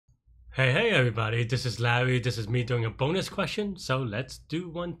Hey everybody, this is Larry. This is me doing a bonus question. So let's do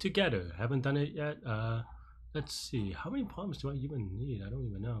one together. Haven't done it yet. Let's see. How many problems do I even need? I don't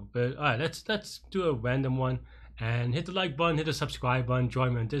even know. But all right, let's do a random one and hit the like button, hit the subscribe button,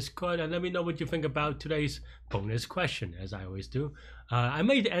 join me on Discord, and let me know what you think about today's bonus question, as I always do. I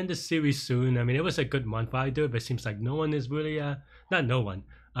may end the series soon. I mean, it was a good month I do it, but it seems like no one is really not no one.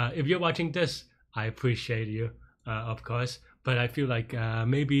 If you're watching this, I appreciate you, of course. But I feel like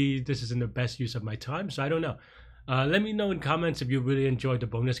maybe this isn't the best use of my time, so I don't know. Let me know in comments if you really enjoyed the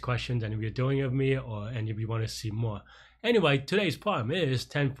bonus questions and if you're doing it with me and if you want to see more. Anyway, today's problem is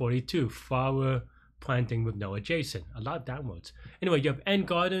 1042, flower planting with no adjacent. A lot of downloads. Anyway, you have n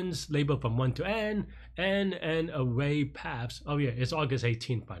gardens labeled from 1 to n, and array paths. Oh yeah, it's August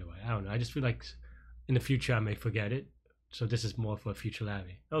 18th, by the way. I don't know. I just feel like in the future I may forget it. So this is more for future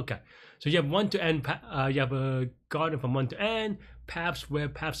Larry. Okay, so you have 1 to n. You have a garden from 1 to n. Paths where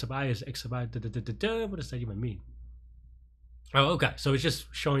paths of I is x of I. What does that even mean? Oh, okay. So it's just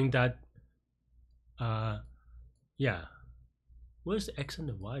showing that. Yeah. What does the x and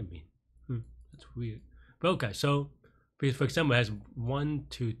the y mean? That's weird. But okay, so for example, it has 1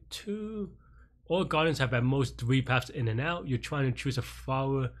 to 2. All gardens have at most 3 paths in and out. You're trying to choose a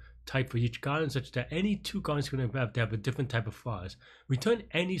flower type for each garden such that any 2 gardens can have a different type of flowers. Return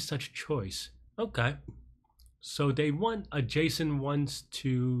any such choice. Okay. So they want adjacent ones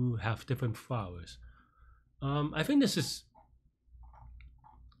to have different flowers. I think this is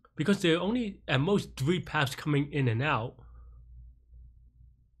because there are only at most 3 paths coming in and out.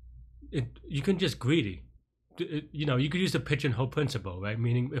 You can just greedy. You know, you could use the pigeonhole principle, right?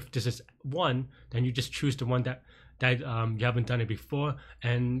 Meaning if this is 1, then you just choose the one that you haven't done it before.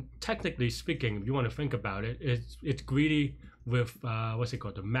 And technically speaking, if you want to think about it, it's greedy with what's it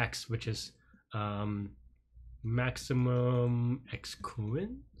called, the max, which is maximum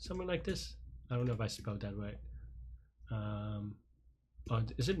excluent, something like this. I don't know if I spelled that right.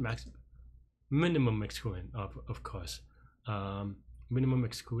 Is it max minimum excluent? Of course, minimum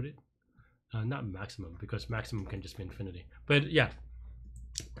excluded, not maximum, because maximum can just be infinity. But yeah.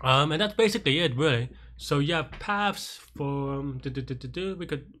 And that's basically it, really. So you have paths for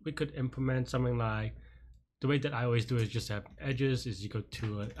we could implement something like the way that I always do is just have edges is equal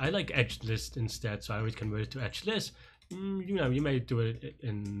to I like edge list instead, so I always convert it to edge list. You know, you may do it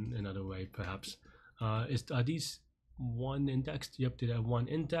in another way, perhaps. Are these 1 index? Yep, they have 1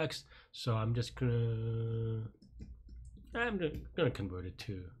 index. So I'm gonna convert it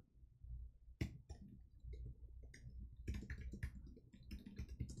to.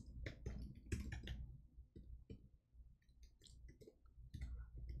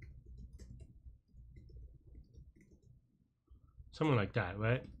 Something like that,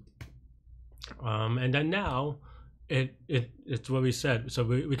 right? And then now it's what we said. So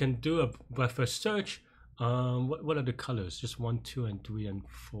we can do a breadth-first search. What are the colors? Just 1, 2, and 3, and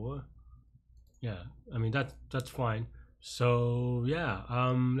 4. Yeah, I mean that's fine. So yeah,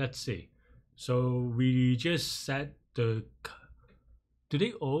 let's see. So we just set the. Do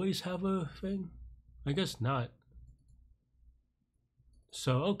they always have a thing? I guess not.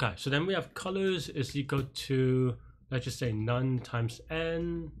 So okay, so then we have colors is equal to, let's just say, none times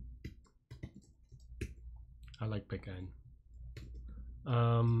n. I like big N.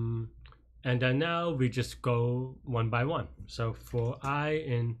 And then now we just go one by one. So for I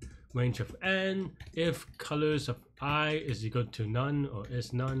in range of n, if colors of I is equal to none or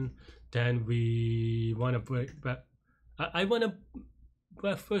is none, then we want to break. But I want to.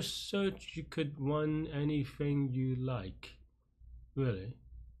 But first search, you could run anything you like. Really?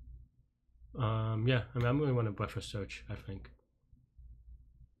 Yeah, I mean, I'm going to want a buffer search, I think.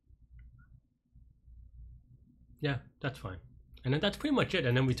 Yeah, that's fine. And then that's pretty much it.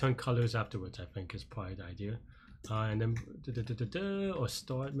 And then we turn colors afterwards, I think, is probably the idea. And then or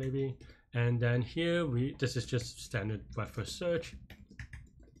start maybe. And then here this is just standard buffer search.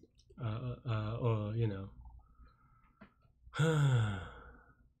 Or you know.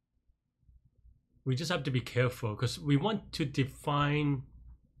 We just have to be careful because we want to define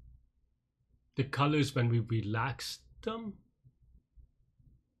the colors when we relax them.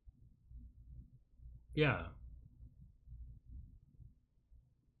 Yeah,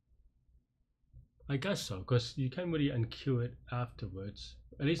 I guess so, because you can't really unqueue it afterwards,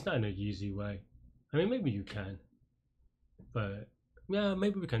 at least not in an easy way. I mean, maybe you can, but yeah,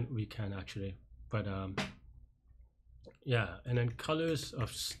 maybe we can actually, but yeah. And then colors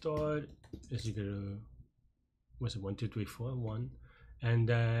of start is equal to, what's it, 1 2 3 4 1, and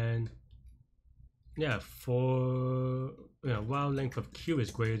then yeah, for while length of q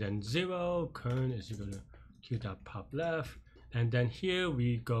is greater than 0, current is equal to q dot pop left, and then here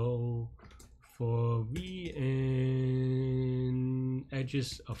we go for v in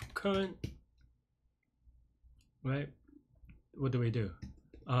edges of current, right? What do we do?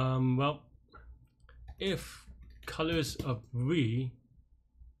 Well, if colors of v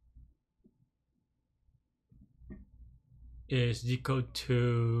is equal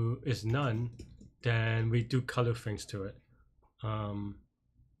to is none, then we do color things to it.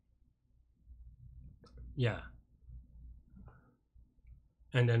 Yeah,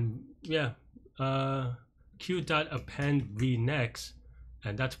 and then yeah, q dot append v next,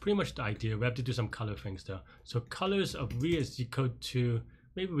 and that's pretty much the idea. We have to do some color things though. So colors of v is equal to,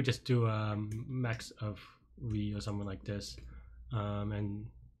 maybe we just do max of v or something like this, and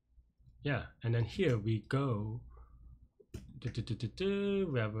yeah, and then here we go. We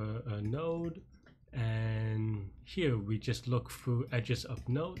have a node, and here we just look through edges of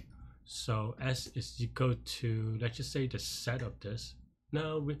node. So S is equal to, let's just say the set of this.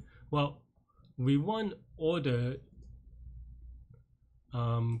 No, we want order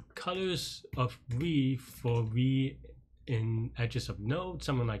colors of v for v in edges of node,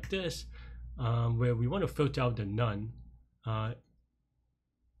 something like this, where we want to filter out the none.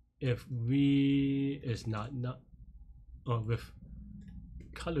 If v is not none, or with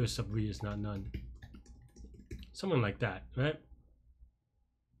colors of v is not none, something like that, right?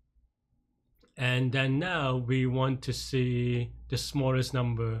 And then now we want to see the smallest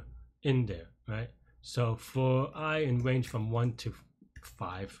number in there, right? So for I in range from 1 to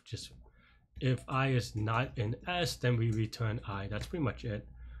 5, just if I is not in S, then we return I. That's pretty much it.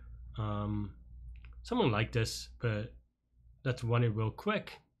 Something like this, but let's run it real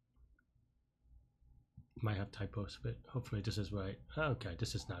quick. Might have typos, but hopefully this is right. Okay,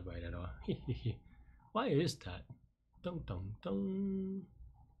 this is not right at all. Why is that? Dun, dun, dun.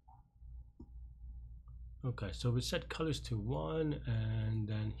 Okay, so we set colors to 1, and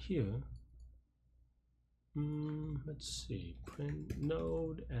then here, let's see, print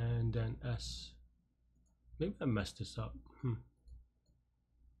node and then S. Maybe I messed this up.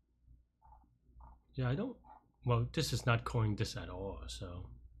 Yeah, I don't. Well, this is not calling this at all, so.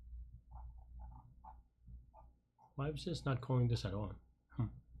 Why is this not calling this at all?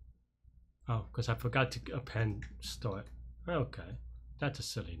 Oh, because I forgot to append start. Okay, that's a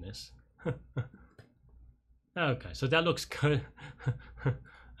silliness. Okay, so that looks good.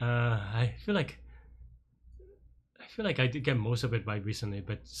 I feel like I did get most of it right recently,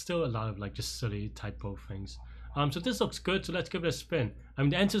 but still a lot of like just silly typo things. So this looks good, so let's give it a spin. I mean,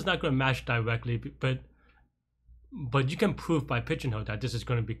 the answer is not going to match directly, but you can prove by pigeonhole that this is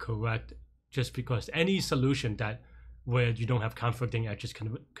going to be correct, just because any solution that where you don't have conflicting edges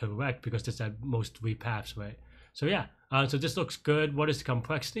can correct, because there's at most 3 paths, right? So yeah, so this looks good. What is the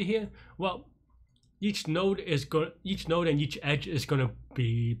complexity here? Well, each node and each edge is going to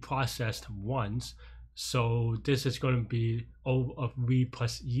be processed once. So this is going to be O of v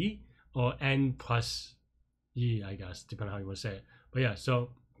plus e, or n plus e, I guess, depending on how you want to say it. But yeah,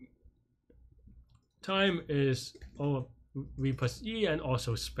 so time is O of v plus e, and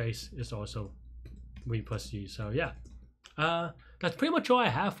also space is also v plus e. So yeah, that's pretty much all I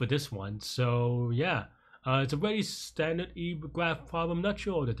have for this one. So yeah, it's a very standard E graph problem. Not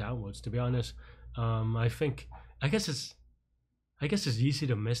sure all the downloads, to be honest. I guess it's easy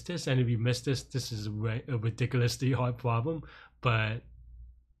to miss this, and if you miss this, this is a ridiculously hard problem. But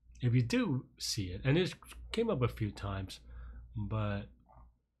if you do see it, and it came up a few times, but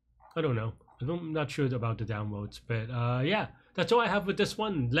I don't know. I'm not sure about the downloads, but yeah, that's all I have with this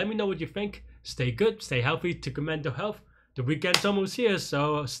one. Let me know what you think. Stay good, stay healthy, take good mental health. The weekend's almost here,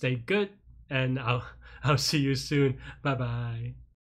 so stay good, and I'll see you soon. Bye bye.